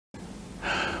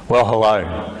Well,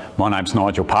 hello. My name's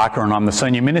Nigel Parker and I'm the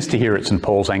Senior Minister here at St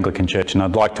Paul's Anglican Church, and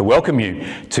I'd like to welcome you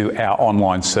to our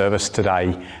online service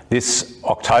today, this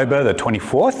October the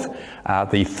 24th,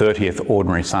 the 30th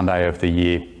Ordinary Sunday of the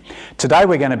year. Today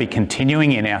we're going to be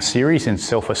continuing in our series in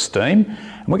self-esteem,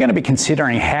 and we're going to be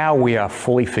considering how we are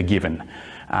fully forgiven,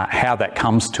 how that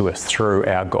comes to us through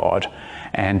our God,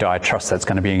 and I trust that's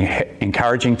going to be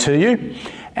encouraging to you.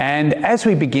 And as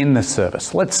we begin the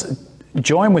service, let's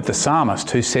join with the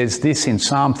psalmist who says this in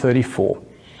Psalm 34.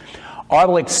 I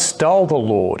will extol the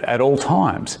Lord at all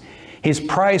times. His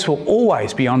praise will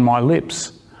always be on my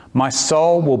lips. My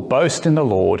soul will boast in the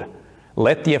Lord.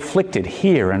 Let the afflicted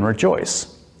hear and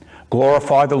rejoice.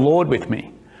 Glorify the Lord with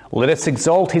me. Let us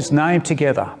exalt his name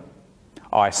together.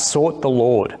 I sought the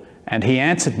Lord, and he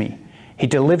answered me. He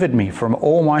delivered me from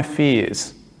all my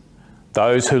fears.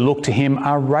 Those who look to him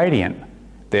are radiant.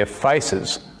 Their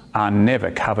faces are never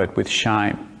covered with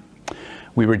shame.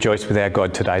 We rejoice with our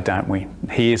God today, don't we?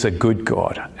 He is a good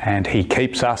God, and he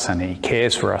keeps us and he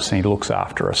cares for us and he looks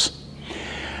after us.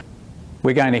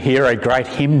 We're going to hear a great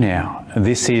hymn now.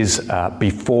 This is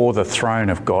Before the Throne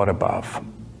of God Above.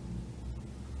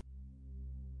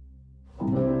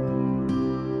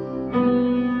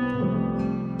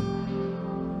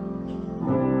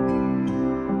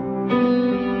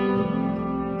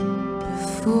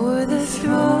 Before the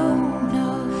throne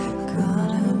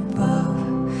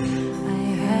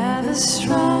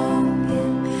strong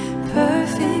and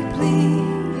perfect plea,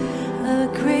 a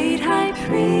great high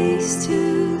priest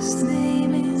whose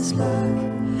name is love,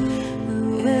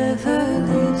 whoever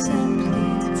lives and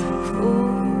pleads for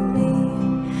me.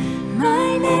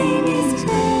 My name is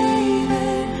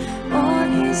David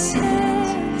on his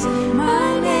head,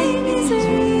 my name is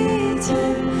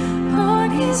written on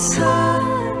his side.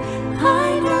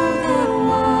 I know that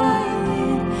while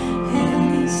in hell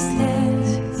he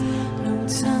stands, no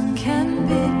tongue can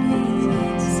bid me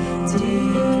thence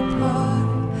depart.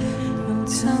 No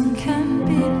tongue can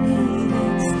bid me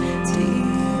thence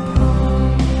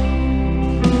depart.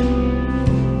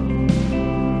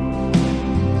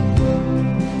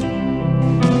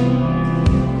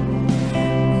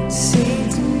 When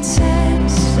Satan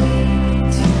tempts me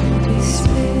to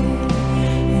despair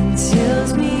and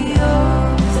tells me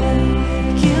of the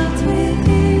guilt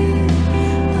within,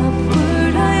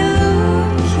 upward I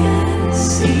look and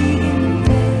see him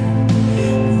there,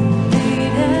 who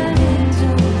made an end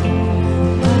of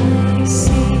my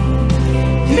sin.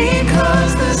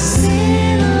 Because the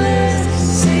sinless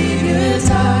Savior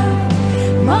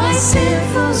died, my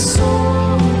sinful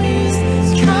soul is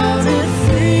counted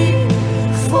free.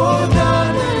 For God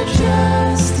the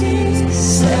just is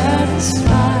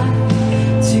satisfied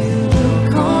to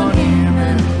look on him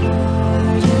and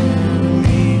pardon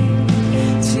me,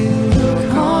 to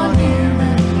look on him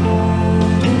and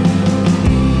pardon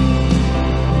me.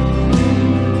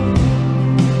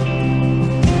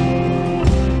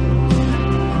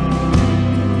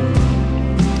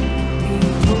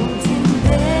 Behold him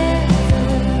there,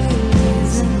 the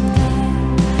risen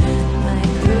Lamb, my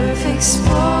perfect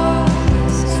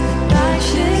spotless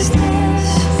righteousness,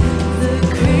 the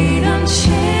great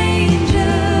unchangeable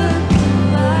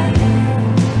I am,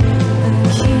 the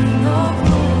King of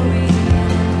glory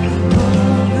and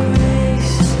of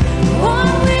grace.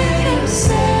 One with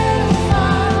himself I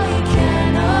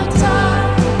cannot die.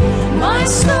 My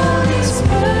soul is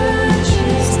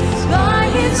purchased by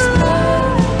his blood.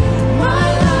 My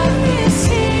life is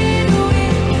hid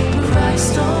with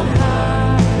Christ on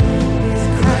high, with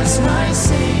Christ my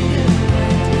Savior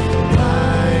and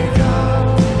my God,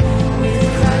 with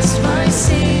Christ my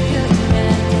Savior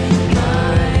and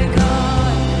my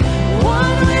God.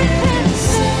 One with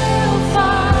himself I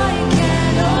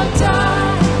cannot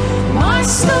die. My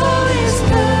soul is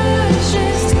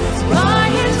purchased by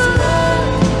his blood.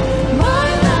 My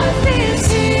life is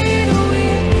hid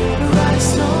with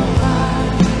Christ on high,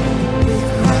 with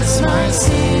Christ my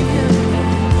Savior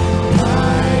and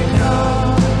my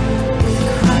God,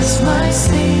 with Christ my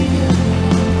Savior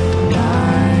and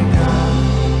my God.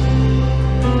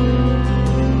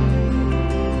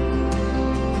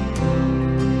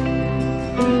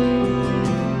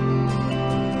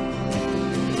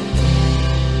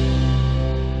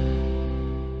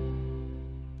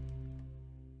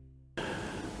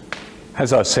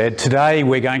 As I said, today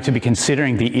we're going to be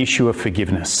considering the issue of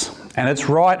forgiveness. And it's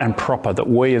right and proper that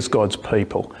we as God's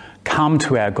people come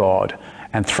to our God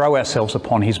and throw ourselves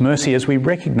upon his mercy as we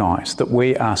recognise that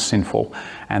we are sinful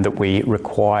and that we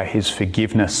require his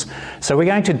forgiveness. So we're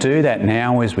going to do that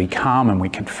now as we come and we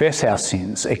confess our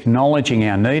sins, acknowledging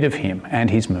our need of him and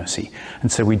his mercy.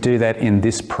 And so we do that in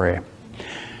this prayer.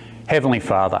 Heavenly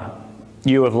Father,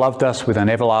 You have loved us with an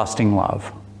everlasting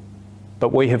love, but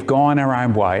we have gone our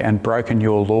own way and broken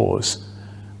your laws.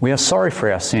 We are sorry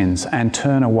for our sins and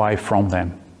turn away from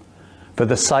them. For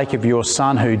the sake of your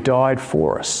Son who died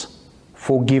for us,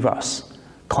 forgive us,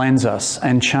 cleanse us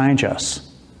and change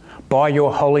us. By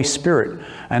your Holy Spirit,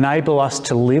 enable us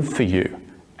to live for you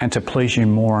and to please you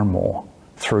more and more.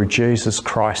 Through Jesus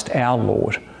Christ our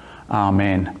Lord.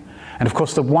 Amen. And of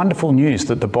course, the wonderful news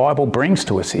that the Bible brings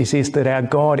to us is that our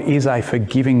God is a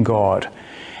forgiving God.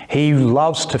 He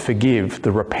loves to forgive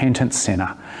the repentant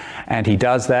sinner, and he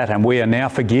does that, and we are now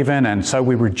forgiven, and so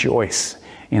we rejoice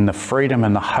in the freedom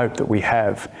and the hope that we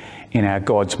have in our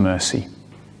God's mercy.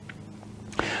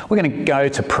 We're going to go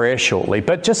to prayer shortly,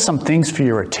 but just some things for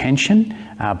your attention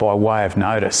by way of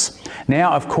notice.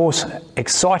 Now, of course,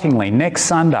 excitingly, next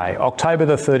Sunday, October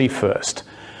the 31st,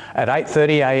 at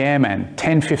 8:30 a.m. and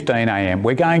 10:15 a.m,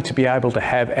 we're going to be able to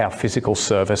have our physical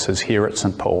services here at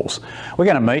St Paul's. We're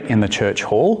going to meet in the church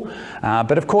hall,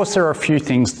 but of course there are a few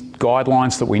things,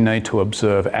 guidelines that we need to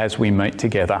observe as we meet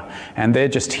together, and they're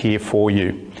just here for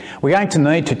you. We're going to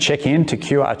need to check in, to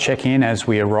QR check in as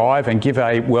we arrive and give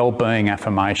a well-being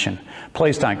affirmation.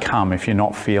 Please don't come if you're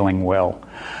not feeling well.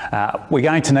 We're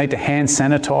going to need to hand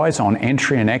sanitise on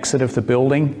entry and exit of the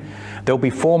building. There'll be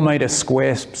 4 metre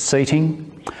square seating,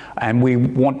 and we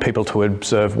want people to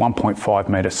observe 1.5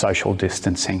 metre social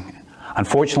distancing.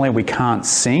 Unfortunately, we can't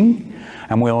sing,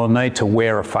 and we'll need to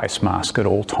wear a face mask at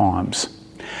all times.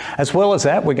 As well as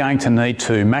that, we're going to need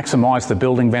to maximise the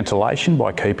building ventilation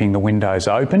by keeping the windows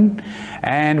open,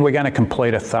 and we're going to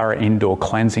complete a thorough indoor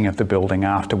cleansing of the building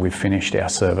after we've finished our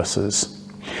services.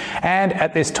 And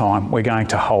at this time, we're going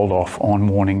to hold off on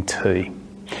morning tea.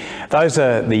 Those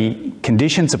are the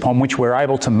conditions upon which we're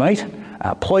able to meet.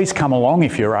 Please come along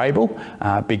if you're able.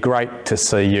 It'd be great to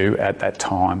see you at that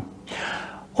time.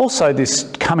 Also,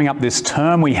 coming up this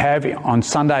term, we have on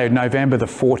Sunday, November the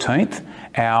 14th,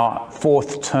 our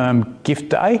 4th term gift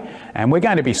day, and we're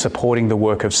going to be supporting the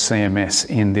work of CMS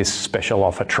in this special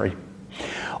offertory.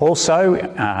 Also,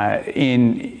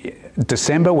 in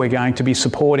December, we're going to be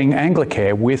supporting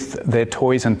Anglican with their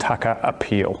Toys and Tucker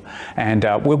appeal, and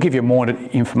we'll give you more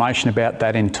information about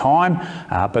that in time,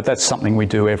 but that's something we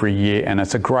do every year, and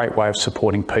it's a great way of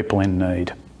supporting people in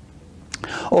need.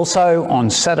 Also,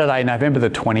 on Saturday, November the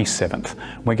 27th,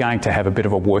 we're going to have a bit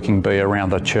of a working bee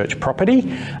around the church property.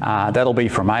 That'll be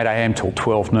from 8 a.m. till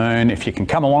 12 noon. If you can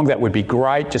come along, that would be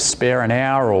great. Just spare an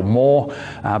hour or more.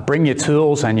 Bring your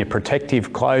tools and your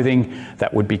protective clothing.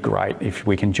 That would be great if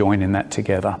we can join in that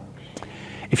together.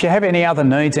 If you have any other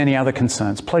needs, any other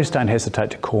concerns, please don't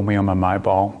hesitate to call me on my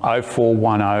mobile,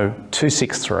 0410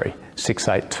 263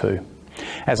 682.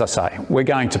 As I say, we're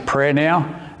going to prayer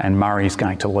now, and Murray's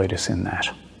going to lead us in that.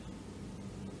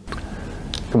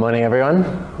 Good morning, everyone.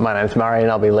 My name's Murray, and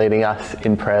I'll be leading us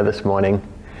in prayer this morning.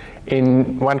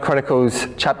 In 1 Chronicles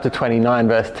chapter 29,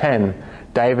 verse 10,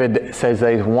 David says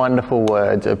these wonderful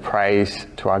words of praise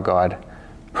to our God.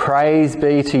 Praise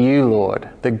be to you, Lord,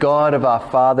 the God of our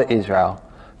father Israel.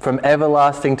 From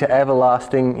everlasting to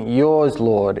everlasting, yours,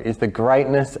 Lord, is the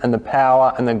greatness and the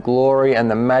power and the glory and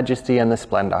the majesty and the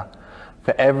splendour.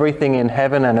 For everything in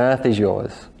heaven and earth is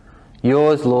yours.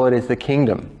 Yours, Lord, is the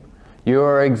kingdom. You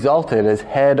are exalted as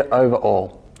head over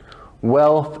all.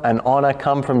 Wealth and honour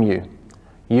come from you.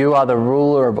 You are the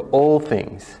ruler of all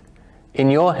things.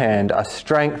 In your hand are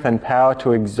strength and power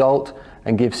to exalt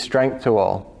and give strength to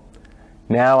all.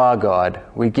 Now, our God,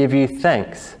 we give you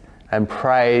thanks and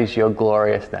praise your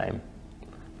glorious name.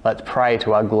 Let's pray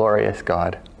to our glorious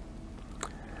God.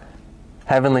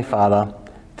 Heavenly Father,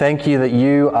 thank you that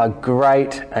you are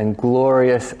great and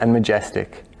glorious and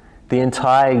majestic. The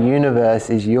entire universe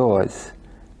is yours,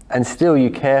 and still you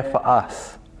care for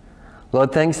us.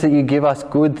 Lord, thanks that you give us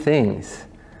good things,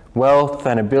 wealth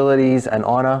and abilities and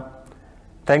honour.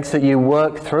 Thanks that you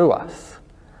work through us.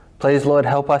 Please, Lord,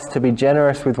 help us to be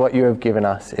generous with what you have given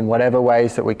us in whatever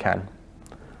ways that we can.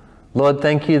 Lord,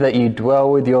 thank you that you dwell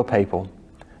with your people,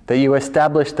 that you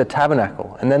established the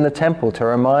tabernacle and then the temple to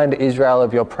remind Israel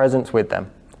of your presence with them.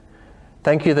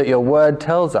 Thank you that your word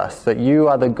tells us that you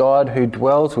are the God who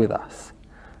dwells with us,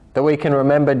 that we can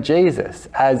remember Jesus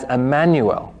as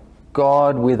Emmanuel,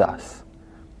 God with us.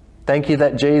 Thank you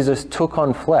that Jesus took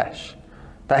on flesh,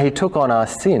 that he took on our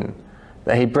sin,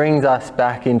 that he brings us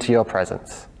back into your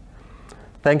presence.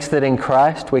 Thanks that in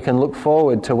Christ we can look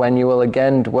forward to when you will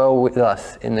again dwell with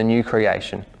us in the new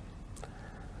creation.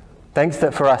 Thanks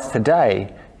that for us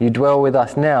today, you dwell with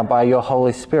us now by your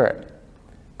Holy Spirit.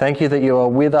 Thank you that you are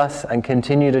with us and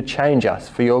continue to change us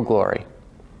for your glory.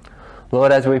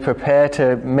 Lord, as we prepare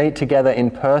to meet together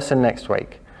in person next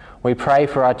week, we pray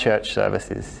for our church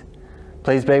services.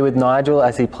 Please be with Nigel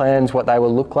as he plans what they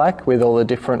will look like with all the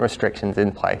different restrictions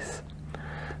in place.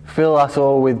 Fill us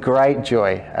all with great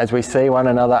joy as we see one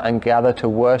another and gather to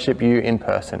worship you in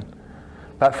person.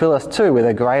 But fill us too with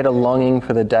a greater longing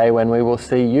for the day when we will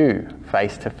see you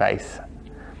face to face.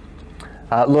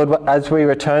 Lord, as we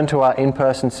return to our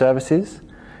in-person services,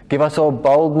 give us all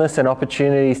boldness and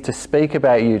opportunities to speak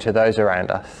about you to those around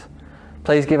us.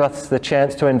 Please give us the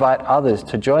chance to invite others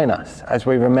to join us as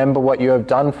we remember what you have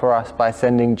done for us by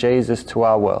sending Jesus to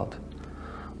our world.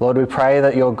 Lord, we pray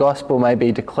that your gospel may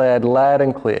be declared loud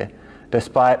and clear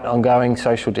despite ongoing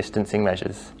social distancing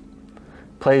measures.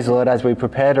 Please, Lord, as we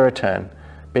prepare to return,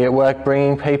 be at work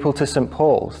bringing people to St.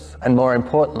 Paul's and, more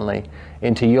importantly,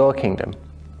 into your kingdom.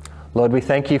 Lord, we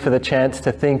thank you for the chance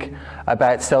to think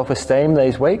about self-esteem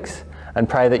these weeks and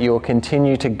pray that you will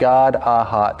continue to guard our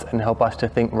hearts and help us to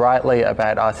think rightly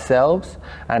about ourselves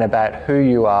and about who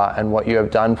you are and what you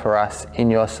have done for us in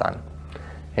your Son.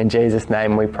 In Jesus'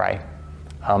 name we pray.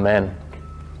 Amen.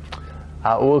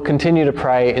 We'll continue to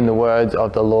pray in the words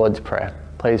of the Lord's Prayer.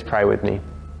 Please pray with me.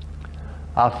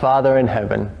 Our Father in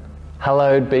heaven,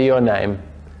 hallowed be your name.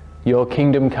 Your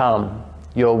kingdom come.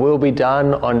 Your will be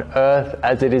done on earth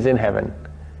as it is in heaven.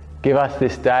 Give us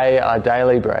this day our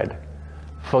daily bread.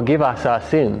 Forgive us our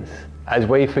sins as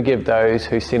we forgive those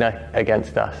who sin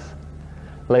against us.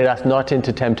 Lead us not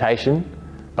into temptation,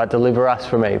 but deliver us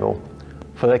from evil.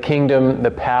 For the kingdom,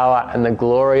 the power and the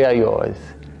glory are yours,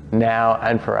 now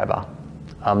and forever.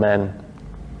 Amen.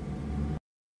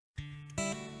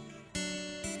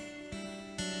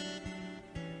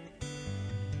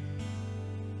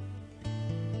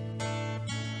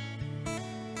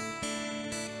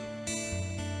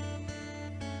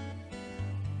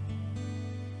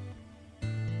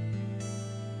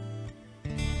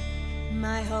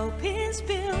 My hope is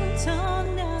built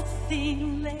on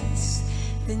nothing less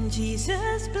than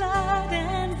Jesus' blood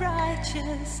and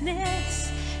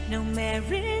righteousness. No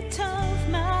merit of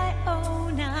my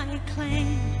own I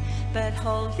claim, but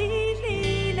wholly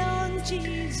lean on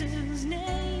Jesus'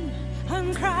 name.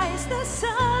 On Christ the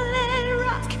solid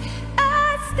rock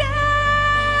I stand.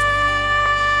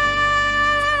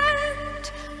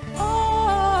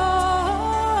 All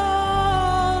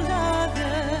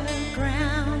other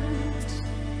ground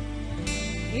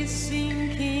is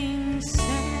sinking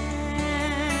sand.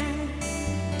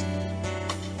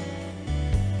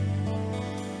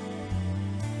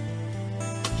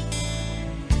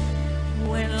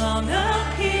 When long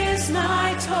appears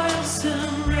my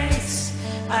toilsome race,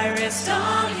 I rest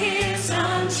on his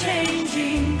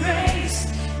unchanging grace.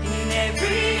 In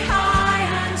every high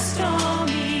and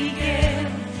stormy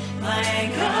gale, my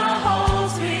anchor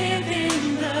holds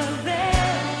within the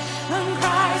veil. On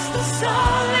Christ the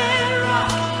solid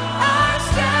rock I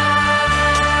stand.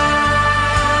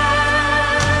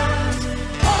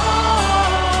 All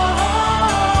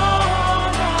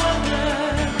other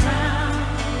ground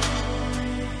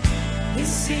is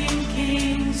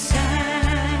sinking sand.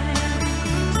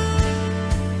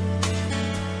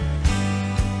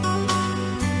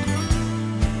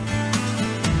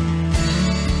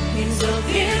 His oath,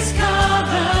 his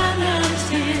covenant,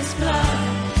 his blood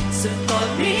support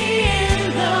me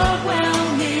in the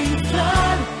whelming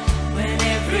flood. When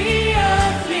every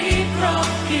earthly rock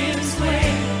gives way,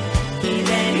 he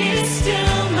then is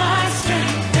still my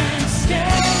strength and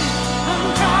stay. On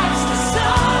Christ the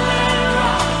solid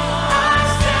rock I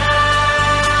stand.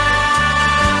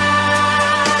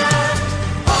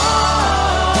 All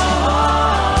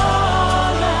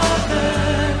other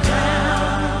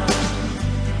ground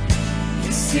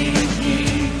is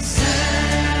sinking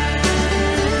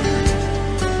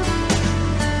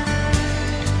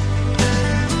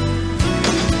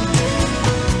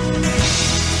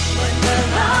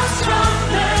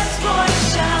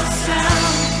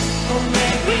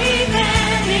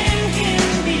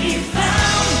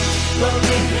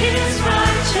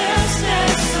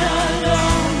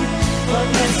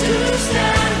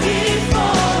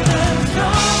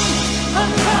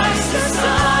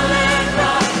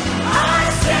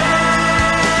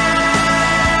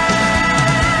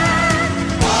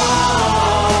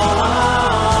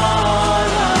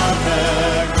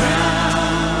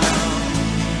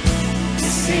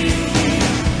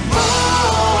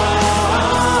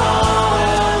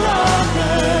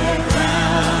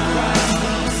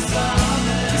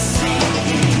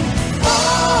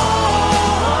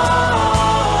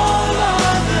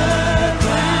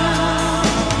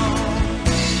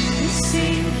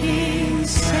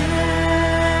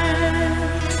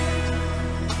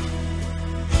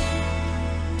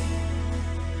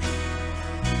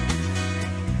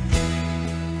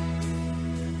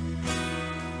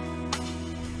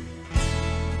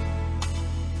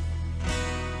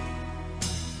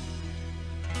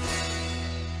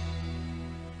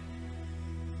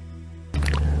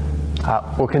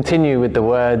We'll continue with the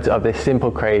words of this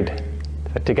simple creed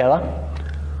together.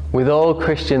 With all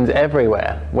Christians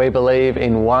everywhere, we believe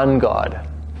in one God,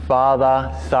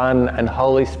 Father, Son, and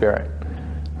Holy Spirit.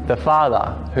 The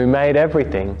Father, who made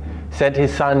everything, sent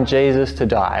his Son Jesus to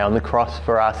die on the cross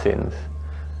for our sins.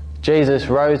 Jesus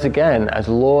rose again as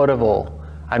Lord of all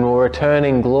and will return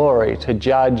in glory to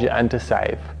judge and to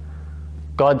save.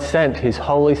 God sent his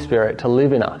Holy Spirit to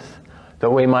live in us, that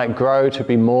we might grow to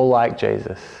be more like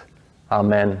Jesus.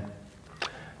 Amen.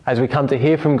 As we come to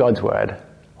hear from God's word,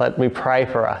 let me pray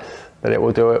for us that it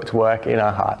will do its work in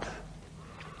our hearts.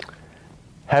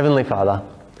 Heavenly Father,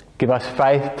 give us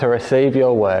faith to receive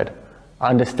your word,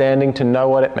 understanding to know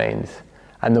what it means,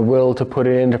 and the will to put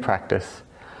it into practice.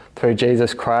 Through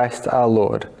Jesus Christ our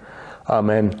Lord.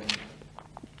 Amen.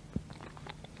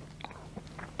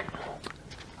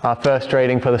 Our first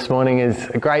reading for this morning is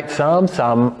a great psalm,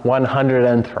 Psalm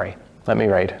 103. Let me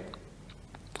read.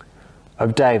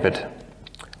 Of David.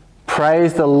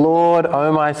 Praise the Lord,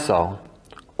 O my soul.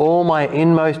 All my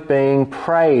inmost being,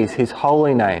 praise his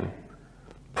holy name.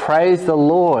 Praise the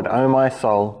Lord, O my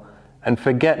soul, and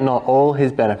forget not all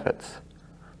his benefits,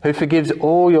 who forgives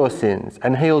all your sins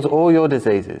and heals all your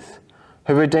diseases,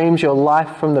 who redeems your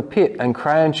life from the pit and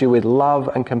crowns you with love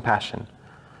and compassion,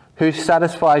 who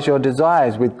satisfies your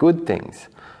desires with good things,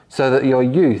 so that your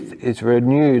youth is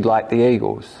renewed like the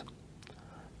eagles.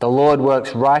 The Lord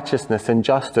works righteousness and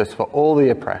justice for all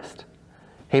the oppressed.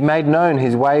 He made known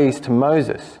his ways to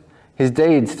Moses, his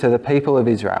deeds to the people of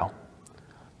Israel.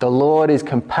 The Lord is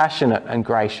compassionate and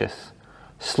gracious,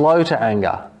 slow to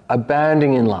anger,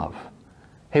 abounding in love.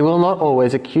 He will not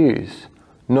always accuse,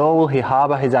 nor will he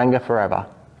harbour his anger forever.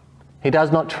 He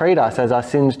does not treat us as our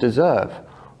sins deserve,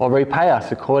 or repay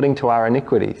us according to our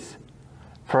iniquities.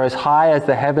 For as high as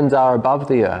the heavens are above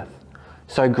the earth,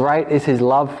 so great is his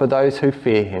love for those who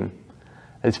fear him.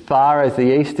 As far as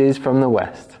the east is from the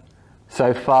west,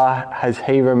 so far has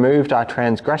he removed our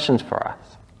transgressions for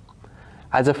us.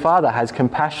 As a father has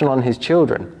compassion on his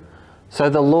children, so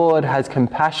the Lord has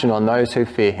compassion on those who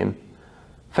fear him.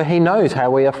 For he knows how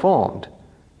we are formed.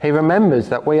 He remembers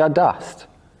that we are dust.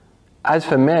 As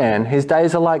for man, his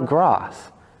days are like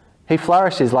grass. He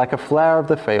flourishes like a flower of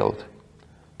the field.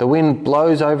 The wind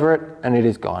blows over it, and it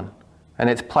is gone, and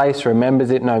its place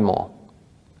remembers it no more.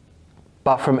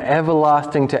 But from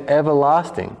everlasting to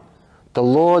everlasting, the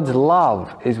Lord's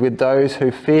love is with those who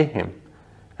fear him,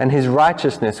 and his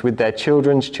righteousness with their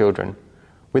children's children,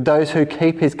 with those who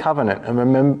keep his covenant and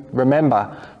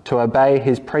remember to obey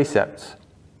his precepts.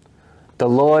 The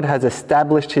Lord has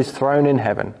established his throne in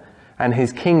heaven, and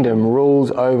his kingdom rules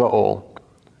over all.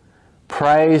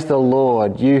 Praise the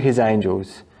Lord, you his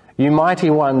angels, you mighty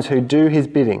ones who do his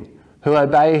bidding, who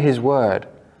obey his word.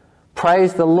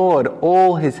 Praise the Lord,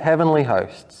 all his heavenly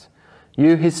hosts,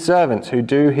 you his servants who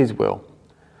do his will.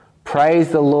 Praise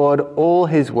the Lord, all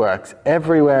his works,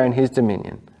 everywhere in his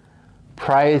dominion.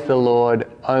 Praise the Lord,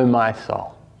 O my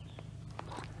soul.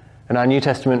 And our New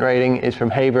Testament reading is from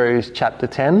Hebrews chapter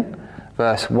 10,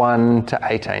 verse 1 to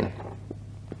 18.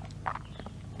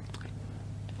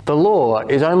 The law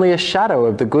is only a shadow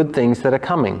of the good things that are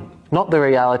coming, not the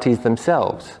realities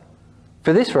themselves.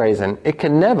 For this reason, it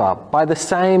can never, by the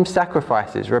same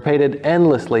sacrifices repeated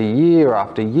endlessly year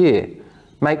after year,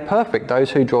 make perfect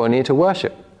those who draw near to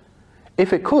worship.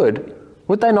 If it could,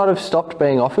 would they not have stopped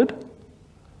being offered?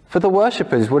 For the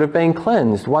worshippers would have been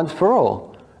cleansed once for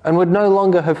all, and would no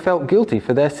longer have felt guilty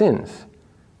for their sins.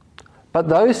 But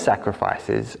those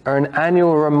sacrifices are an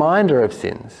annual reminder of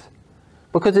sins,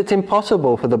 because it's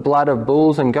impossible for the blood of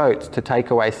bulls and goats to take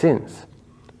away sins.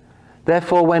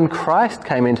 Therefore, when Christ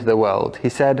came into the world, he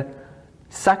said,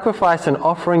 "Sacrifice and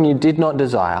offering you did not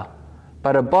desire,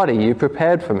 but a body you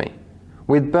prepared for me.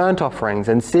 With burnt offerings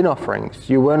and sin offerings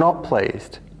you were not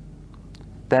pleased."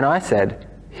 Then I said,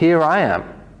 "Here I am.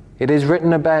 It is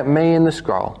written about me in the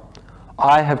scroll.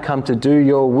 I have come to do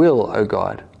your will, O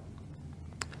God."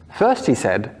 First he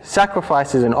said,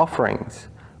 "Sacrifices and offerings,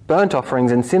 burnt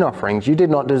offerings and sin offerings you did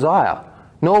not desire,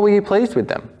 nor were you pleased with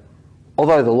them,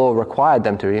 although the law required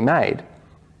them to be made."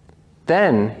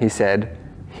 Then he said,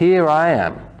 "Here I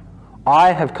am.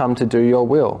 I have come to do your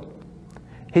will."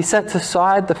 He sets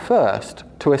aside the first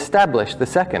to establish the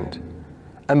second,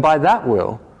 and by that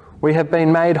will we have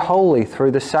been made holy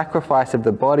through the sacrifice of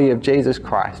the body of Jesus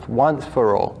Christ once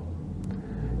for all.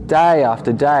 Day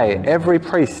after day, every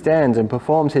priest stands and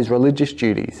performs his religious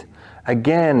duties.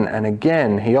 Again and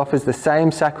again he offers the same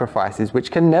sacrifices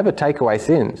which can never take away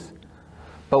sins.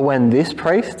 But when this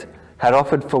priest had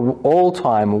offered for all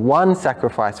time one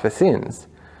sacrifice for sins,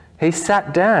 he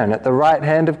sat down at the right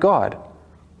hand of God.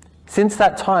 Since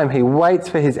that time, he waits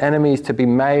for his enemies to be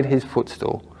made his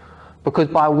footstool, because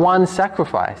by one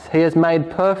sacrifice he has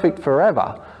made perfect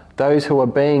forever those who are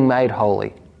being made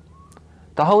holy.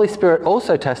 The Holy Spirit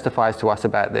also testifies to us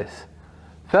about this.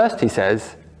 First, he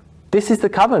says, "This is the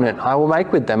covenant I will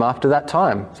make with them after that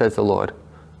time, says the Lord.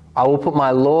 I will put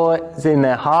my laws in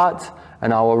their hearts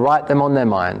and I will write them on their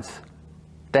minds."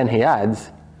 Then he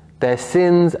adds, "Their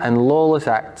sins and lawless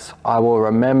acts I will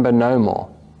remember no more.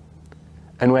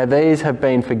 And where these have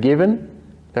been forgiven,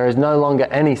 there is no longer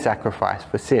any sacrifice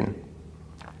for sin."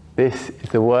 This is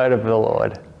the word of the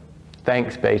Lord.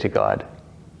 Thanks be to God.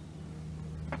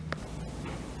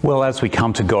 Well, as we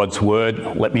come to God's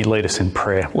word, let me lead us in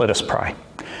prayer. Let us pray.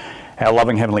 Our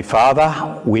loving Heavenly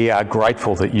Father, we are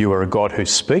grateful that you are a God who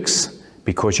speaks,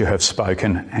 because you have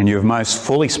spoken, and you have most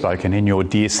fully spoken in your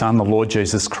dear Son, the Lord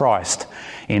Jesus Christ,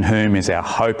 in whom is our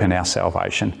hope and our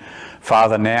salvation.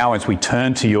 Father, now as we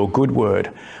turn to your good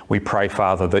word, we pray,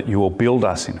 Father, that you will build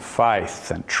us in faith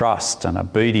and trust and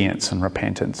obedience and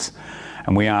repentance.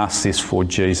 And we ask this for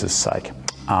Jesus' sake.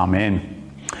 Amen.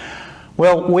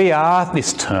 Well, we are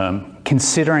this term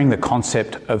considering the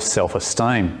concept of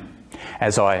self-esteem.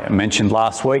 As I mentioned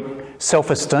last week,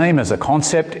 self-esteem as a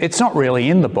concept, it's not really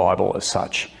in the Bible as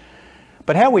such.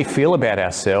 But how we feel about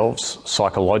ourselves,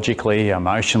 psychologically,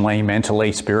 emotionally,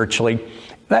 mentally, spiritually,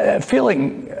 that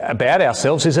feeling about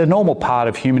ourselves is a normal part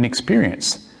of human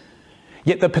experience.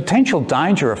 Yet the potential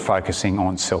danger of focusing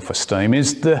on self-esteem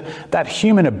is that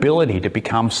human ability to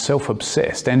become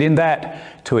self-obsessed, and in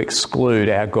that to exclude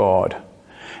our God.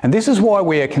 And this is why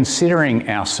we are considering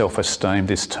our self-esteem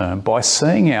this term, by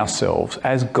seeing ourselves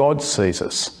as God sees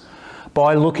us,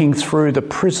 by looking through the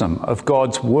prism of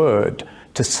God's word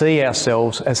to see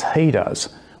ourselves as he does,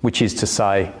 which is to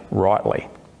say, rightly.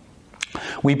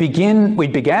 We began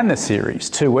the series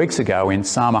 2 weeks ago in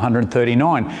Psalm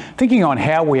 139, thinking on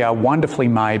how we are wonderfully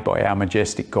made by our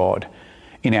majestic God.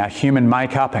 In our human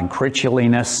makeup and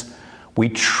creatureliness,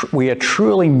 we are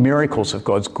truly miracles of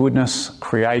God's goodness,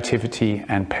 creativity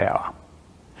and power.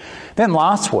 Then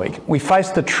last week, we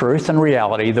faced the truth and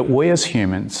reality that we as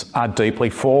humans are deeply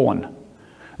fallen.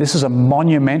 This is a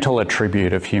monumental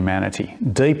attribute of humanity,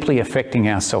 deeply affecting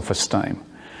our self-esteem.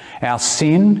 Our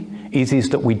sin is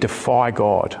that we defy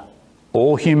God.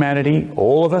 All humanity,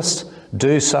 all of us,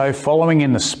 do so following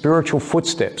in the spiritual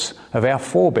footsteps of our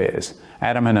forebears,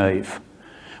 Adam and Eve.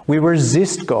 We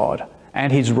resist God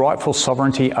and his rightful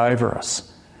sovereignty over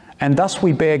us, and thus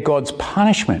we bear God's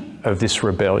punishment of this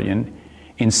rebellion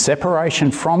in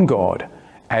separation from God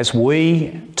as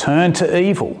we turn to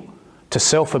evil, to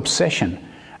self-obsession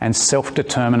and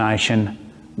self-determination,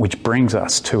 which brings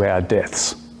us to our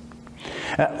deaths.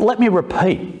 Let me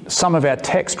repeat some of our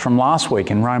text from last week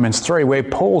in Romans 3, where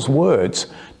Paul's words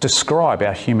describe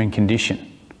our human condition.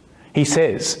 He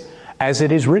says, "As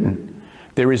it is written,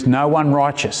 there is no one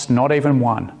righteous, not even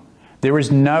one. There is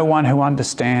no one who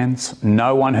understands,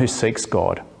 no one who seeks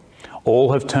God.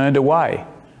 All have turned away.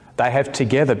 They have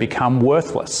together become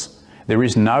worthless. There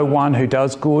is no one who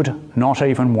does good, not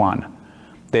even one.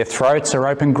 Their throats are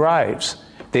open graves.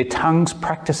 Their tongues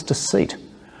practice deceit.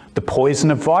 The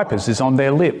poison of vipers is on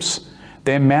their lips.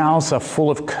 Their mouths are full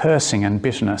of cursing and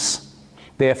bitterness.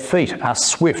 Their feet are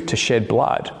swift to shed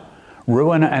blood.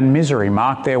 Ruin and misery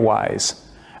mark their ways,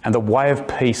 and the way of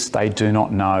peace they do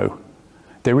not know.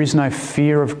 There is no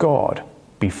fear of God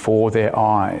before their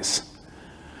eyes."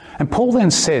 And Paul then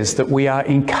says that we are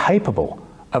incapable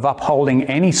of upholding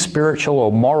any spiritual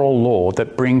or moral law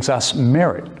that brings us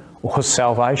merit or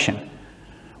salvation.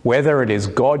 Whether it is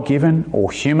God-given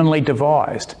or humanly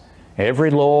devised, every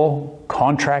law,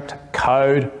 contract,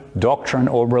 code, doctrine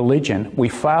or religion, we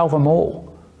fail them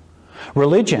all.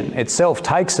 Religion itself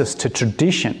takes us to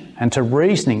tradition and to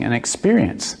reasoning and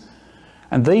experience.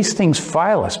 And these things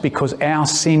fail us because our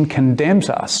sin condemns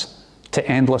us to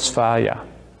endless failure.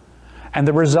 And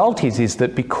the result is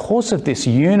that because of this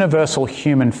universal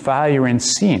human failure in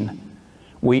sin,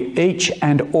 we each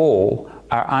and all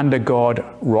are under God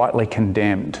rightly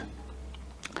condemned.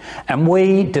 And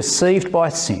we, deceived by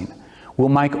sin, will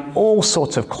make all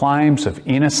sorts of claims of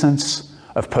innocence,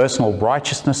 of personal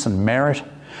righteousness and merit.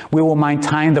 We will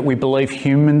maintain that we believe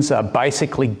humans are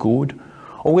basically good,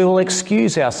 or we will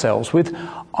excuse ourselves with,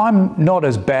 "I'm not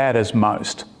as bad as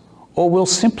most," or we'll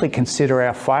simply consider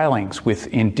our failings with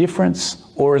indifference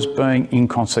or as being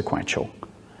inconsequential.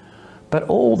 But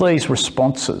all these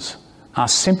responses are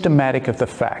symptomatic of the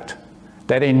fact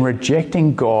that in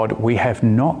rejecting God, we have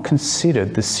not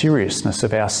considered the seriousness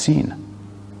of our sin.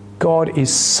 God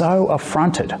is so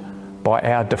affronted by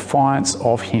our defiance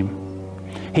of him.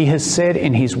 He has said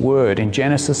in his word in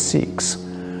Genesis 6,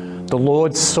 the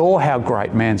Lord saw how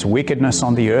great man's wickedness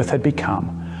on the earth had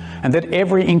become, and that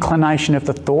every inclination of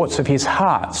the thoughts of his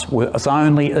heart was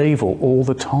only evil all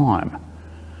the time.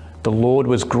 The Lord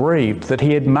was grieved that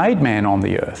he had made man on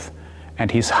the earth, and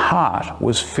his heart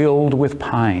was filled with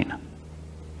pain.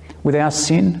 With our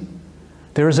sin,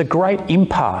 there is a great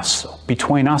impasse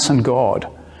between us and God,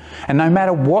 and no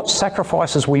matter what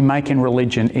sacrifices we make in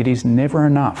religion, it is never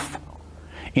enough.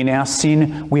 In our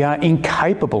sin, we are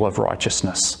incapable of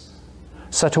righteousness.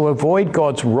 So to avoid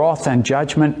God's wrath and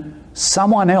judgment,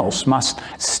 someone else must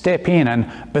step in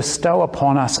and bestow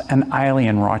upon us an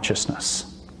alien righteousness.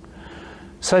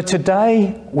 So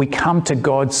today we come to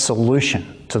God's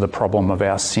solution to the problem of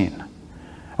our sin.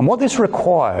 And what this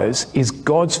requires is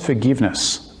God's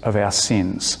forgiveness of our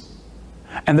sins.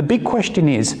 And the big question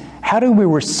is, how do we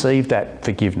receive that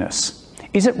forgiveness?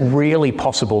 Is it really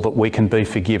possible that we can be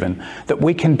forgiven, that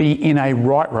we can be in a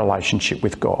right relationship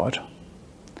with God?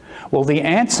 Well, the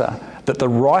answer that the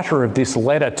writer of this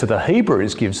letter to the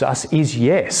Hebrews gives us is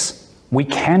yes, we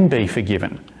can be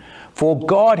forgiven. For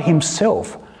God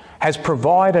himself has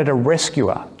provided a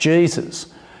rescuer,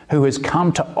 Jesus, who has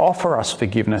come to offer us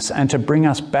forgiveness and to bring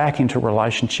us back into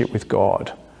relationship with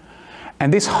God.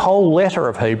 And this whole letter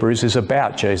of Hebrews is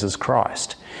about Jesus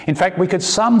Christ. In fact, we could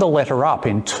sum the letter up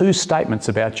in two statements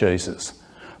about Jesus.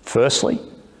 Firstly,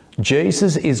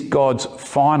 Jesus is God's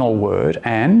final word,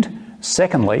 and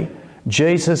secondly,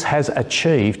 Jesus has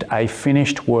achieved a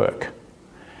finished work.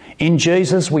 In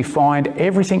Jesus, we find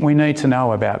everything we need to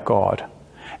know about God.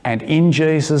 And in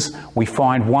Jesus, we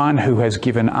find one who has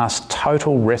given us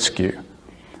total rescue.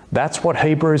 That's what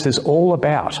Hebrews is all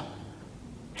about.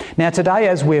 Now today,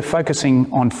 as we're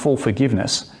focusing on full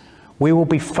forgiveness, we will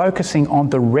be focusing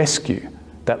on the rescue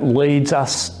that leads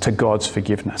us to God's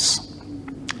forgiveness.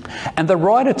 And the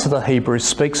writer to the Hebrews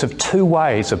speaks of two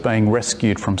ways of being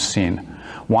rescued from sin,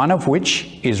 one of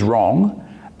which is wrong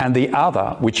and the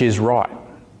other which is right.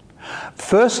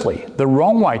 Firstly, the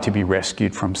wrong way to be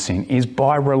rescued from sin is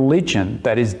by religion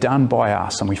that is done by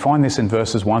us, and we find this in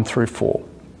verses 1 through 4.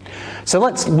 So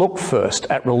let's look first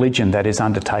at religion that is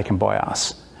undertaken by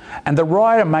us. And the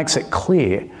writer makes it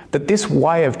clear that this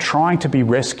way of trying to be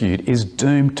rescued is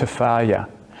doomed to failure.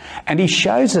 And he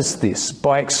shows us this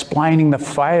by explaining the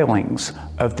failings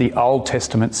of the Old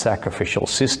Testament sacrificial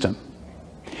system.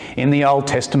 In the Old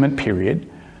Testament period,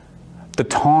 the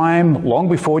time long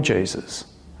before Jesus,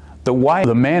 the way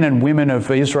the men and women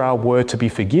of Israel were to be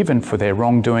forgiven for their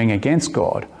wrongdoing against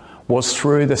God was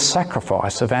through the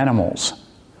sacrifice of animals.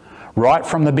 Right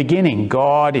from the beginning,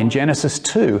 God in Genesis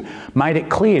 2 made it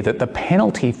clear that the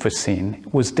penalty for sin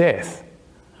was death.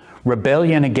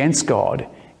 Rebellion against God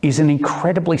is an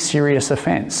incredibly serious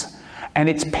offence, and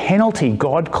its penalty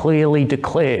God clearly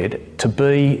declared to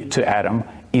be to Adam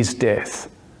is death.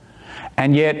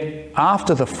 And yet,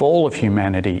 after the fall of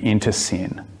humanity into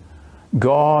sin,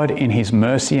 God in his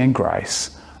mercy and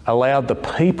grace allowed the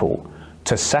people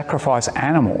to sacrifice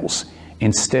animals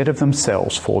instead of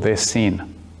themselves for their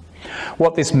sin.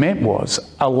 What this meant was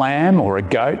a lamb or a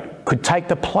goat could take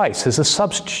the place as a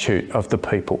substitute of the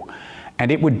people,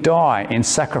 and it would die in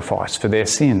sacrifice for their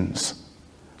sins.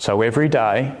 So every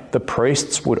day the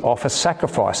priests would offer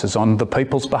sacrifices on the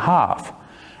people's behalf,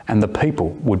 and the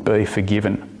people would be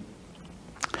forgiven.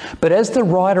 But as the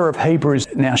writer of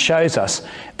Hebrews now shows us,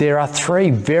 there are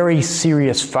three very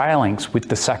serious failings with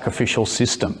the sacrificial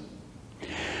system.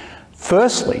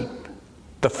 Firstly,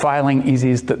 the failing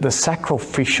is that the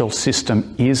sacrificial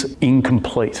system is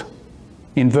incomplete.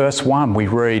 In verse 1 we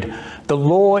read, "The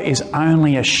law is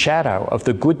only a shadow of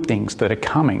the good things that are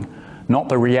coming, not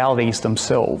the realities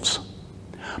themselves."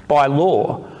 By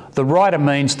law, the writer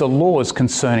means the laws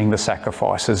concerning the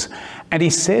sacrifices, and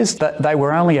he says that they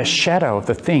were only a shadow of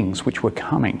the things which were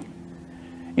coming.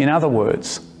 In other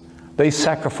words, these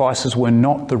sacrifices were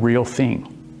not the real thing.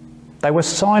 They were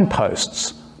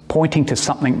signposts pointing to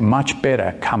something much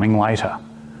better coming later.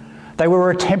 They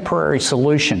were a temporary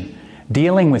solution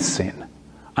dealing with sin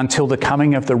until the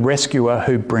coming of the rescuer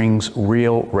who brings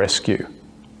real rescue.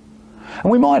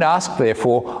 And we might ask,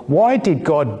 therefore, why did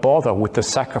God bother with the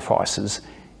sacrifices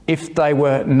if they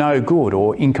were no good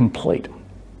or incomplete?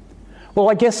 Well,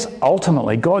 I guess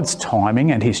ultimately God's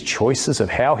timing and his choices of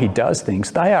how he does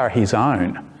things, they are his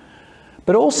own.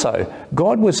 But also,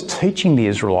 God was teaching the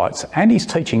Israelites, and he's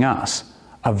teaching us,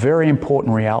 a very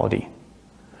important reality.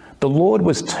 The Lord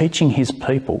was teaching his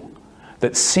people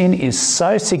that sin is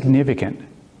so significant,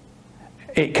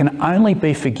 it can only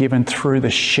be forgiven through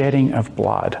the shedding of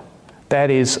blood.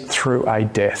 That is, through a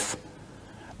death.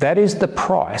 That is the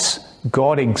price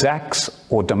God exacts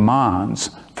or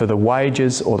demands for the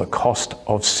wages or the cost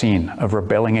of sin, of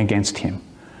rebelling against him.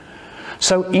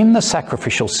 So in the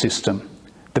sacrificial system,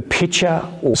 the picture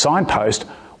or signpost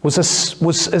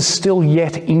was still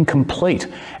yet incomplete,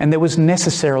 and there was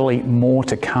necessarily more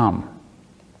to come.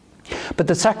 But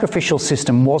the sacrificial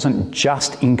system wasn't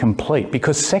just incomplete,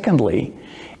 because secondly,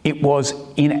 it was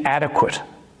inadequate.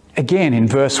 Again, in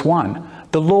verse 1,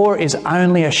 the law is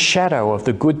only a shadow of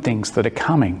the good things that are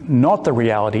coming, not the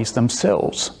realities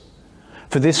themselves.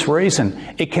 For this reason,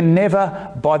 it can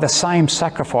never, by the same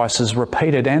sacrifices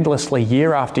repeated endlessly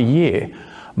year after year,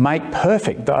 make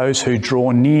perfect those who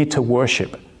draw near to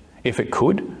worship. If it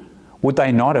could, would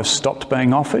they not have stopped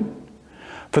being offered?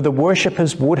 For the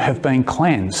worshippers would have been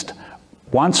cleansed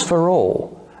once for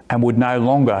all and would no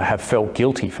longer have felt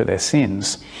guilty for their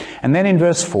sins. And then in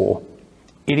verse 4,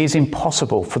 it is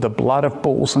impossible for the blood of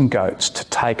bulls and goats to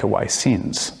take away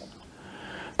sins.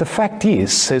 The fact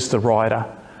is, says the writer,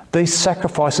 these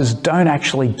sacrifices don't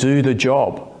actually do the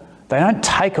job. They don't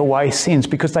take away sins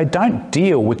because they don't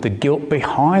deal with the guilt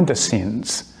behind the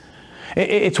sins.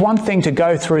 It's one thing to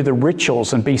go through the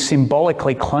rituals and be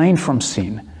symbolically clean from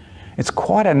sin. It's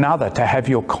quite another to have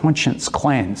your conscience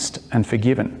cleansed and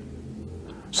forgiven.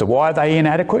 So why are they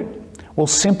inadequate? Well,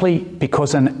 simply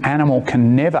because an animal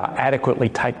can never adequately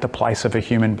take the place of a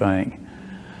human being.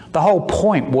 The whole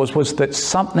point was that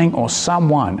something or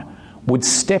someone would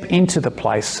step into the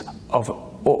place of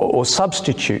or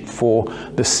substitute for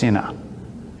the sinner.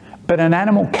 But an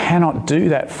animal cannot do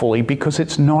that fully because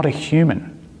it's not a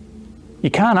human.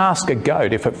 You can't ask a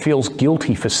goat if it feels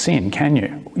guilty for sin, can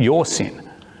you? Your sin.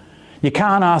 You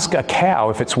can't ask a cow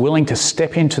if it's willing to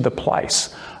step into the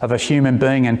place of a human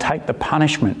being and take the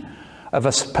punishment of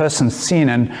a person's sin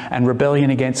and rebellion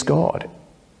against God.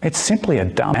 It's simply a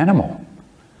dumb animal.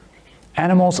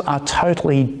 Animals are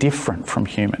totally different from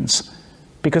humans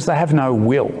because they have no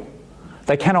will.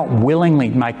 They cannot willingly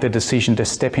make the decision to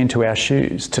step into our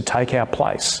shoes, to take our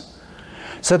place.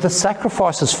 So the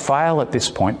sacrifices fail at this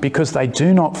point because they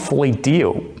do not fully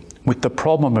deal with the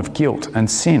problem of guilt and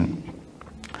sin.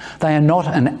 They are not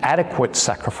an adequate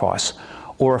sacrifice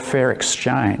or a fair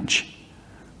exchange.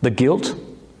 The guilt,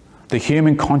 the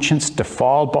human conscience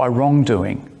defiled by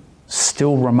wrongdoing,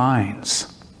 still remains.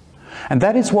 And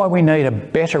that is why we need a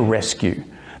better rescue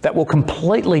that will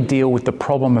completely deal with the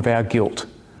problem of our guilt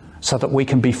so that we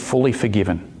can be fully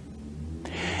forgiven.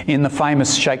 In the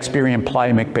famous Shakespearean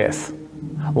play Macbeth,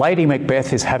 Lady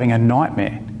Macbeth is having a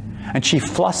nightmare and she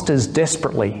flusters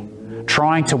desperately,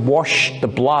 trying to wash the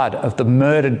blood of the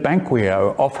murdered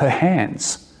Banquo off her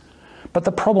hands. But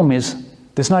the problem is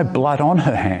there's no blood on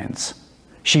her hands.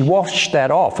 She washed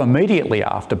that off immediately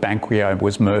after Banquo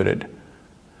was murdered.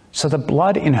 So the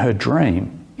blood in her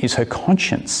dream is her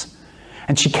conscience,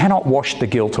 and she cannot wash the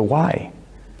guilt away.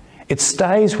 It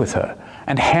stays with her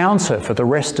and hounds her for the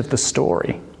rest of the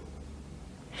story.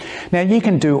 Now, you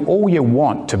can do all you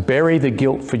want to bury the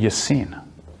guilt for your sin,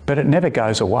 but it never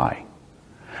goes away.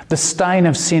 The stain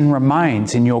of sin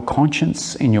remains in your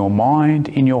conscience, in your mind,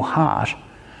 in your heart,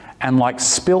 and like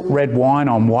spilt red wine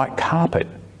on white carpet,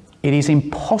 it is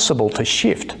impossible to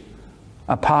shift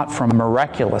apart from a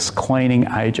miraculous cleaning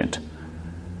agent.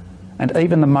 And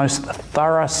even the most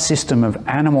thorough system of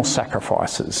animal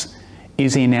sacrifices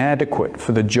is inadequate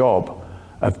for the job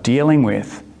of dealing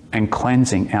with and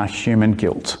cleansing our human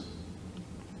guilt.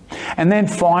 And then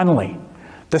finally,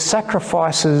 the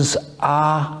sacrifices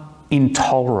are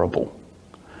intolerable.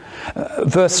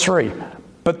 Verse 3,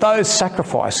 but those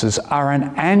sacrifices are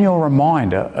an annual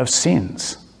reminder of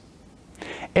sins.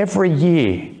 Every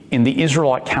year in the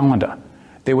Israelite calendar,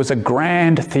 there was a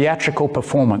grand theatrical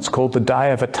performance called the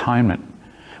Day of Atonement,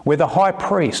 where the high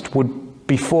priest would,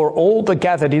 before all the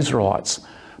gathered Israelites,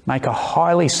 make a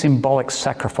highly symbolic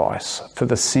sacrifice for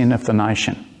the sin of the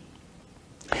nation.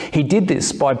 He did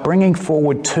this by bringing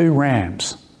forward 2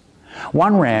 rams.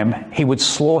 One ram he would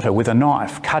slaughter with a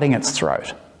knife, cutting its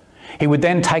throat. He would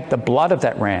then take the blood of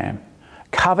that ram,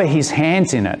 cover his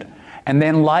hands in it, and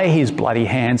then lay his bloody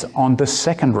hands on the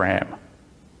second ram.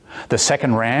 The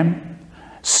second ram,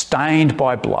 stained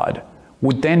by blood,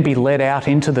 would then be led out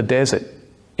into the desert.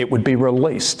 It would be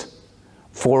released,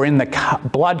 for in the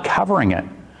blood covering it,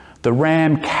 the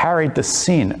ram carried the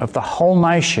sin of the whole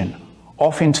nation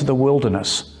off into the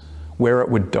wilderness, where it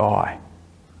would die.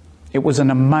 It was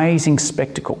an amazing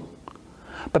spectacle.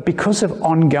 But because of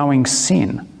ongoing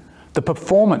sin, the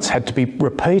performance had to be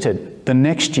repeated the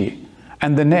next year,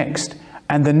 and the next,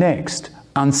 and the next,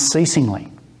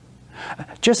 unceasingly.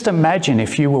 Just imagine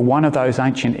if you were one of those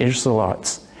ancient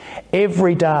Israelites.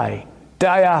 Every day,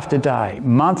 day after day,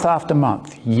 month after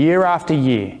month, year after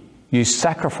year, you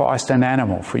sacrificed an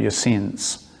animal for your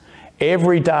sins.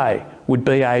 Every day would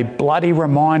be a bloody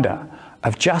reminder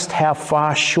of just how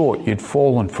far short you'd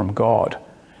fallen from God.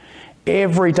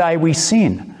 Every day we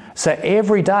sin, so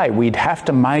every day we'd have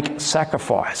to make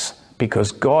sacrifice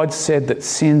because God said that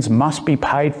sins must be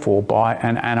paid for by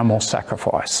an animal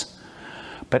sacrifice.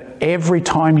 But every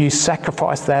time you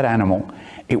sacrifice that animal,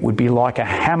 it would be like a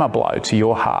hammer blow to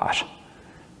your heart.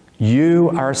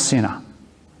 You are a sinner.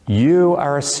 You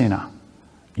are a sinner.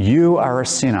 You are a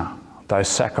sinner, those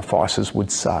sacrifices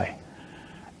would say.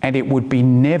 And it would be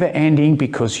never ending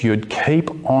because you'd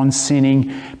keep on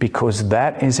sinning because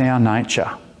that is our nature.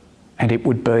 And it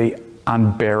would be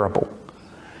unbearable.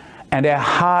 And our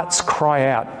hearts cry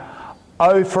out,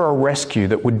 oh, for a rescue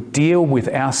that would deal with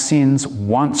our sins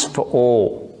once for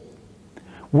all.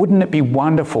 Wouldn't it be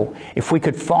wonderful if we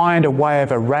could find a way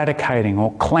of eradicating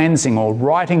or cleansing or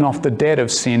writing off the debt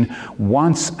of sin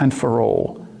once and for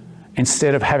all,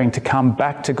 instead of having to come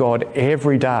back to God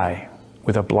every day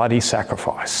with a bloody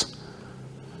sacrifice?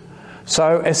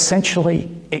 So essentially,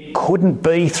 it couldn't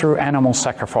be through animal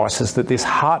sacrifices that this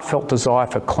heartfelt desire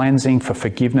for cleansing, for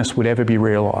forgiveness would ever be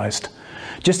realised.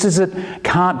 Just as it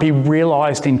can't be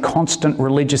realised in constant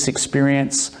religious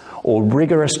experience or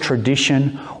rigorous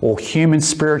tradition or human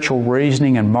spiritual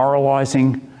reasoning and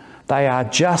moralising, they are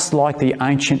just like the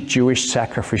ancient Jewish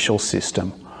sacrificial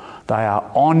system. They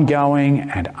are ongoing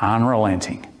and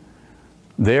unrelenting.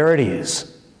 There it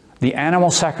is. The animal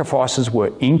sacrifices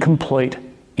were incomplete,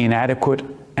 inadequate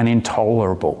and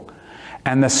intolerable.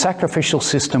 And the sacrificial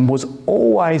system was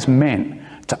always meant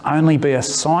to only be a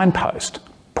signpost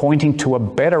pointing to a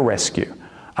better rescue,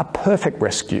 a perfect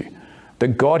rescue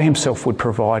that God himself would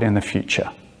provide in the future.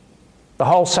 The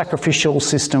whole sacrificial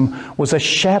system was a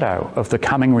shadow of the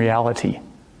coming reality.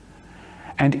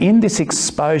 And in this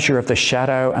exposure of the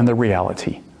shadow and the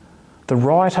reality, the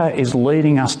writer is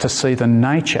leading us to see the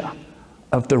nature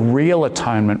of the real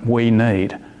atonement we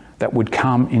need that would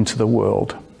come into the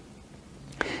world.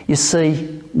 You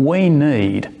see, we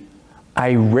need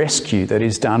a rescue that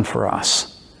is done for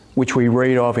us, which we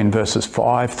read of in verses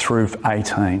 5 through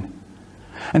 18.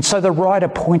 And so the writer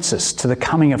points us to the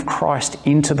coming of Christ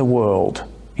into the world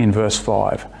in verse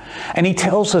 5. And he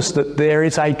tells us that there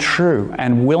is a true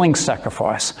and willing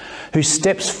sacrifice who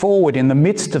steps forward in the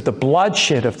midst of the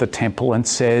bloodshed of the temple and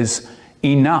says,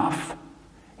 "Enough,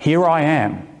 here I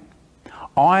am.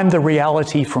 I'm the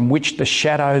reality from which the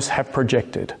shadows have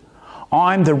projected.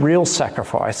 I'm the real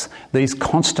sacrifice these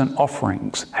constant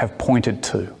offerings have pointed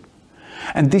to."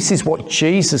 And this is what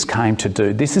Jesus came to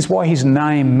do. This is why his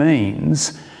name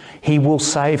means he will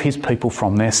save his people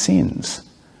from their sins.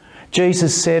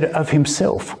 Jesus said of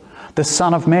himself, "The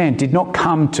Son of Man did not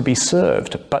come to be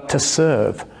served, but to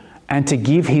serve, and to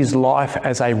give his life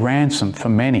as a ransom for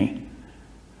many."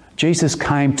 Jesus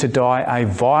came to die a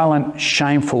violent,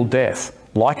 shameful death,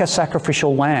 like a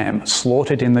sacrificial lamb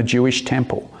slaughtered in the Jewish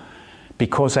temple,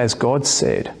 because as God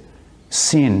said,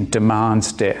 sin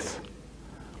demands death.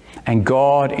 And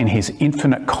God, in his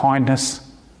infinite kindness,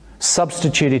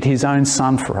 substituted his own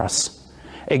Son for us,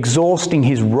 exhausting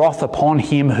his wrath upon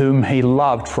him whom he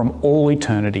loved from all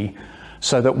eternity,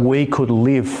 so that we could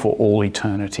live for all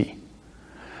eternity.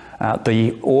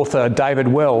 The author David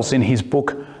Wells, in his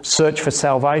book Search for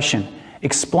Salvation,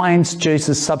 explains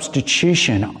Jesus'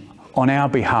 substitution on our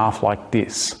behalf like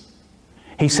this.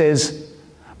 He says,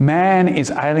 "Man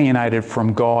is alienated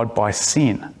from God by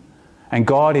sin, and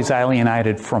God is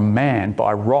alienated from man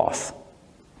by wrath.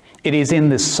 It is in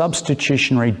the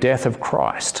substitutionary death of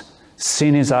Christ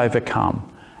sin is overcome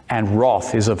and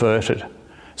wrath is averted,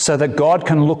 so that God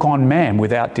can look on man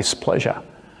without displeasure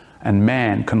and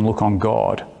man can look on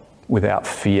God without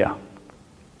fear."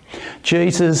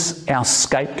 Jesus, our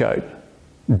scapegoat,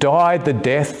 died the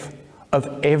death of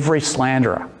every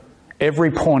slanderer, every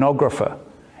pornographer,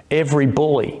 every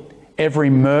bully, every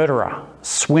murderer,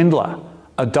 swindler,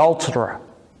 adulterer,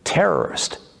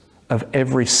 terrorist, of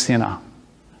every sinner.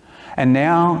 And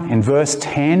now, in verse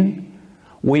 10,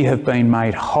 we have been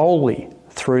made holy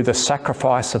through the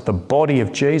sacrifice of the body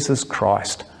of Jesus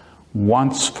Christ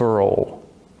once for all.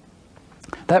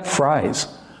 That phrase,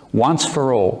 once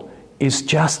for all, is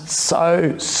just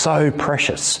so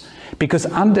precious, because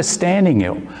understanding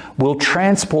it will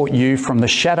transport you from the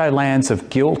shadowlands of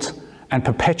guilt and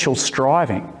perpetual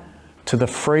striving to the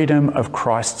freedom of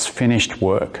Christ's finished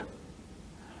work.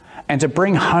 And to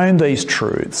bring home these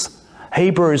truths,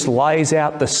 Hebrews lays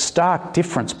out the stark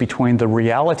difference between the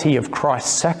reality of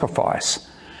Christ's sacrifice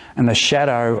and the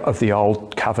shadow of the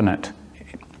old covenant.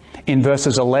 In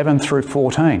verses 11 through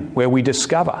 14, where we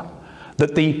discover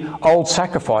that the old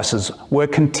sacrifices were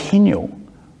continual,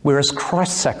 whereas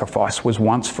Christ's sacrifice was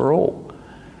once for all.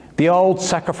 The old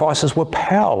sacrifices were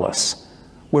powerless,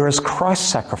 whereas Christ's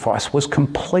sacrifice was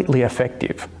completely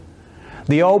effective.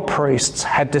 The old priests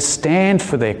had to stand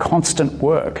for their constant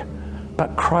work,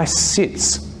 but Christ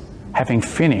sits, having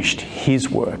finished his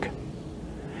work.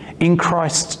 In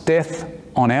Christ's death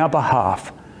on our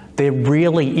behalf, there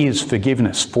really is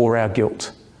forgiveness for our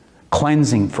guilt,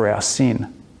 cleansing for our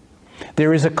sin.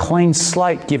 There is a clean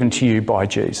slate given to you by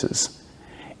Jesus.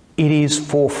 It is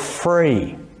for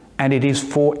free and it is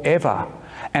forever,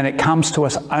 and it comes to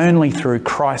us only through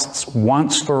Christ's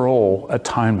once-for-all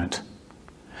atonement.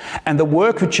 And the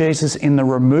work of Jesus in the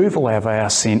removal of our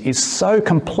sin is so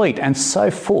complete and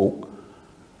so full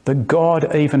that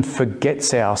God even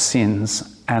forgets our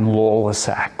sins and lawless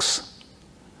acts.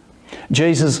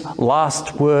 Jesus'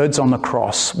 last words on the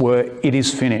cross were, "It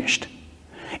is finished."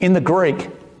 In the Greek,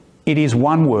 it is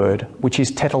one word, which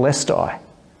is tetelestai,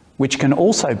 which can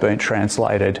also be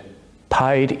translated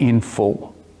paid in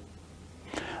full.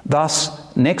 Thus,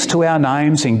 next to our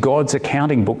names in God's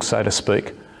accounting book, so to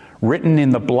speak, written in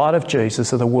the blood of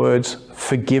Jesus are the words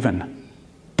forgiven,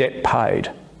 debt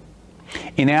paid.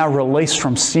 In our release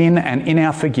from sin and in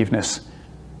our forgiveness,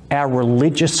 our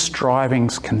religious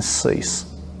strivings can cease.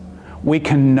 We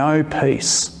can know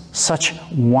peace, such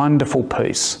wonderful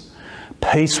peace.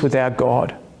 Peace with our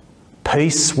God,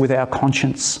 peace with our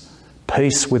conscience,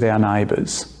 peace with our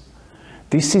neighbours.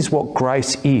 This is what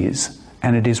grace is,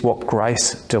 and it is what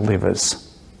grace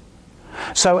delivers.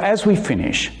 So as we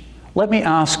finish, let me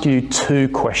ask you two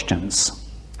questions.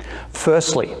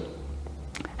 Firstly,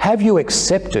 have you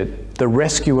accepted the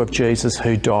rescue of Jesus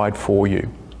who died for you?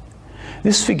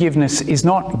 This forgiveness is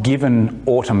not given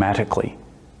automatically.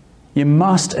 You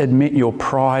must admit your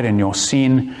pride and your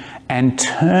sin and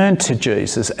turn to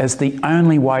Jesus as the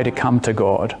only way to come to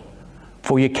God,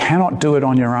 for you cannot do it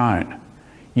on your own.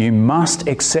 You must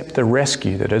accept the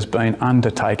rescue that has been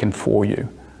undertaken for you.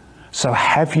 So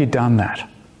have you done that?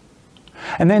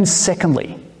 And then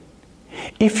secondly,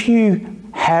 if you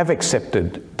have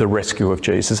accepted the rescue of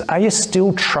Jesus, are you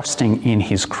still trusting in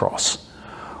his cross?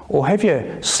 Or have you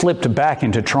slipped back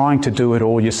into trying to do it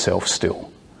all yourself still?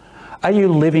 Are you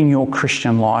living your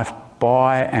Christian life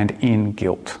by and in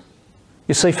guilt?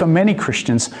 You see, for many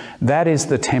Christians, that is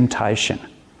the temptation.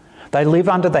 They live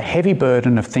under the heavy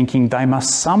burden of thinking they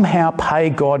must somehow pay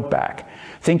God back,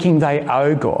 thinking they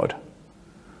owe God.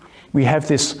 We have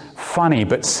this funny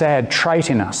but sad trait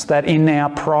in us that in our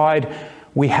pride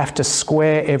we have to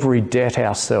square every debt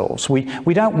ourselves.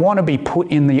 We don't want to be put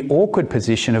in the awkward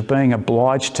position of being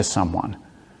obliged to someone.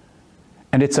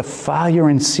 And it's a failure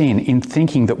in sin in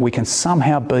thinking that we can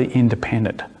somehow be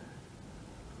independent.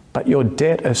 But your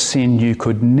debt of sin you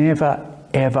could never,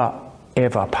 ever,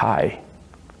 ever pay.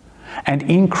 And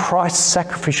in Christ's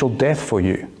sacrificial death for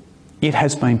you, it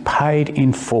has been paid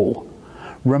in full.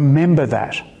 Remember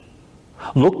that.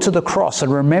 Look to the cross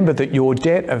and remember that your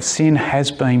debt of sin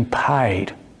has been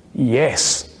paid.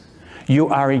 Yes, you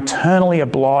are eternally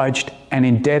obliged and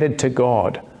indebted to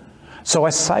God. So I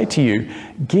say to you,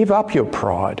 give up your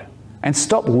pride and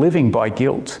stop living by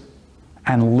guilt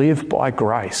and live by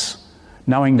grace,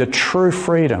 knowing the true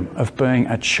freedom of being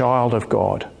a child of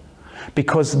God.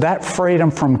 Because that freedom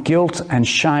from guilt and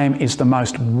shame is the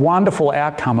most wonderful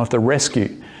outcome of the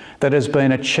rescue that has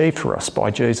been achieved for us by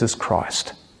Jesus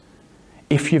Christ.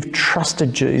 If you've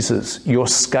trusted Jesus, your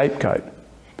scapegoat,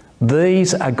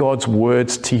 these are God's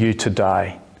words to you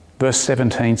today. Verse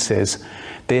 17 says,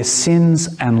 "Their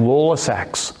sins and lawless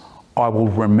acts I will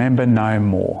remember no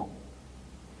more."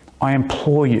 I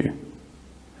implore you,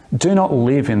 do not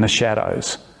live in the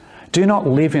shadows. Do not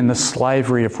live in the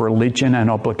slavery of religion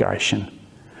and obligation.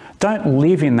 Don't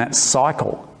live in that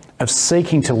cycle of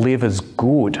seeking to live as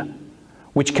good,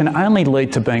 which can only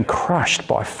lead to being crushed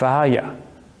by failure.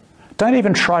 Don't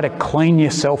even try to clean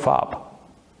yourself up,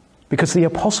 because the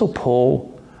Apostle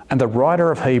Paul and the writer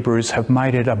of Hebrews have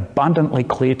made it abundantly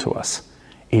clear to us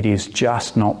it is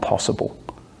just not possible.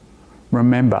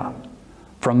 Remember,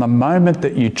 from the moment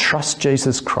that you trust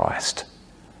Jesus Christ,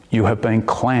 you have been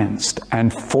cleansed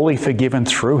and fully forgiven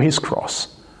through his cross,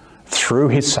 through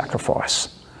his sacrifice,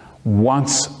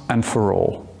 once and for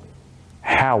all.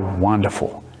 How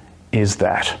wonderful is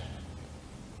that?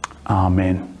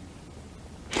 Amen.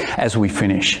 As we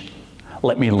finish,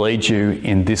 let me lead you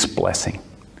in this blessing.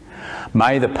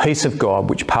 May the peace of God,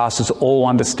 which passes all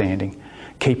understanding,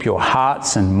 keep your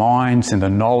hearts and minds in the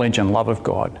knowledge and love of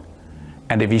God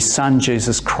and of his Son,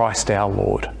 Jesus Christ our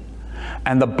Lord.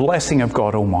 And the blessing of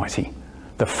God Almighty,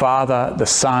 the Father, the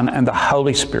Son, and the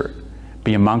Holy Spirit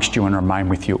be amongst you and remain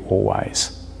with you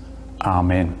always.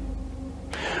 Amen.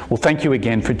 Well, thank you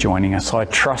again for joining us. I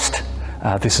trust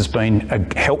this has been a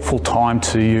helpful time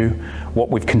to you. What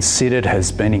we've considered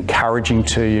has been encouraging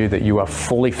to you, that you are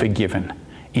fully forgiven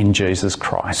in Jesus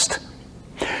Christ.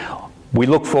 We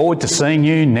look forward to seeing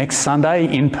you next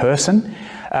Sunday in person.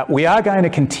 We are going to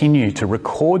continue to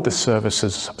record the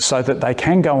services so that they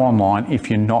can go online if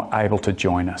you're not able to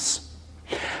join us.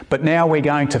 But now we're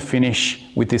going to finish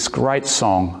with this great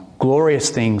song, Glorious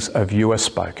Things of You Are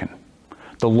Spoken.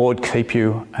 The Lord keep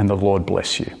you and the Lord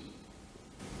bless you.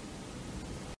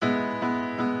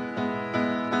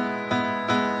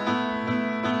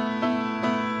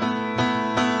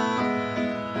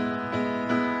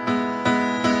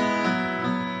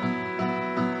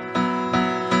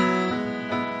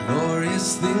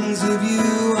 Glorious things of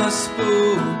you are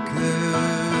spoken,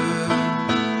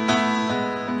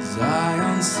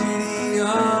 Zion, city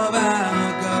of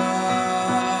our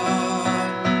God,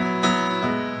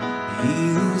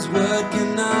 He whose word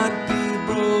cannot be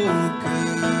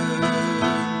broken,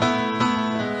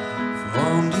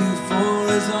 formed you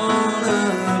for His own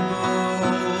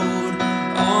abode,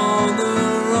 on the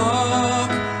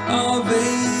rock of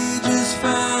ages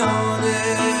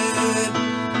founded.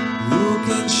 Who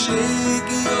can shake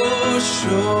your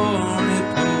sure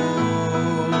repose?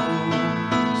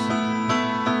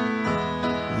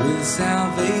 With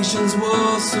salvation's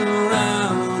wall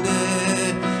surrounded,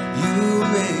 you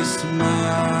may smile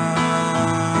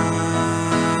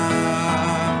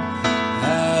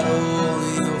at all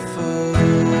your foes.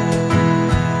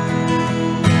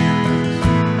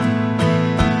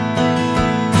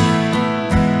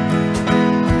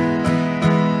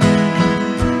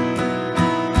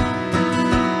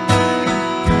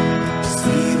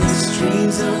 See the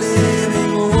streams of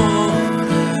living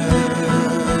water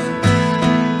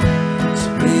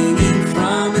springing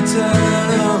from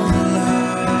eternal love,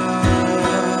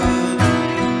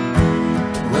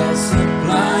 will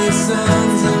supply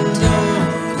sons and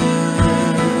daughters,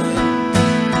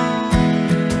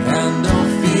 and no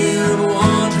fear of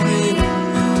wandering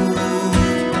move.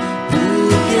 Who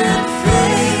can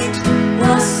faint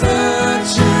while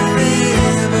such a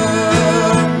river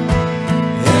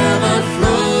ever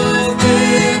flowed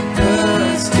with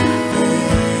us to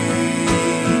fade?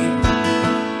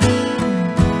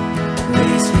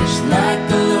 Grace which like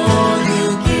the Lord you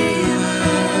give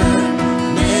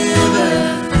never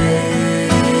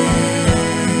fails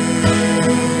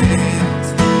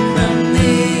from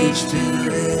age to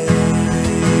age.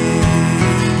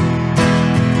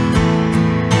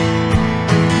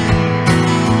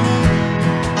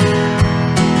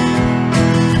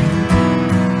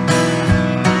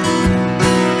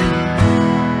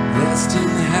 Blessed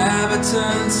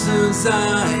inhabitants of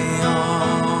Zion,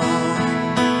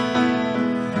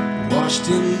 washed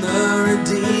in the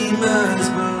Redeemer's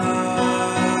blood,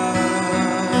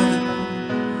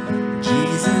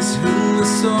 Jesus whom the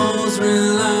souls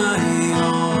rely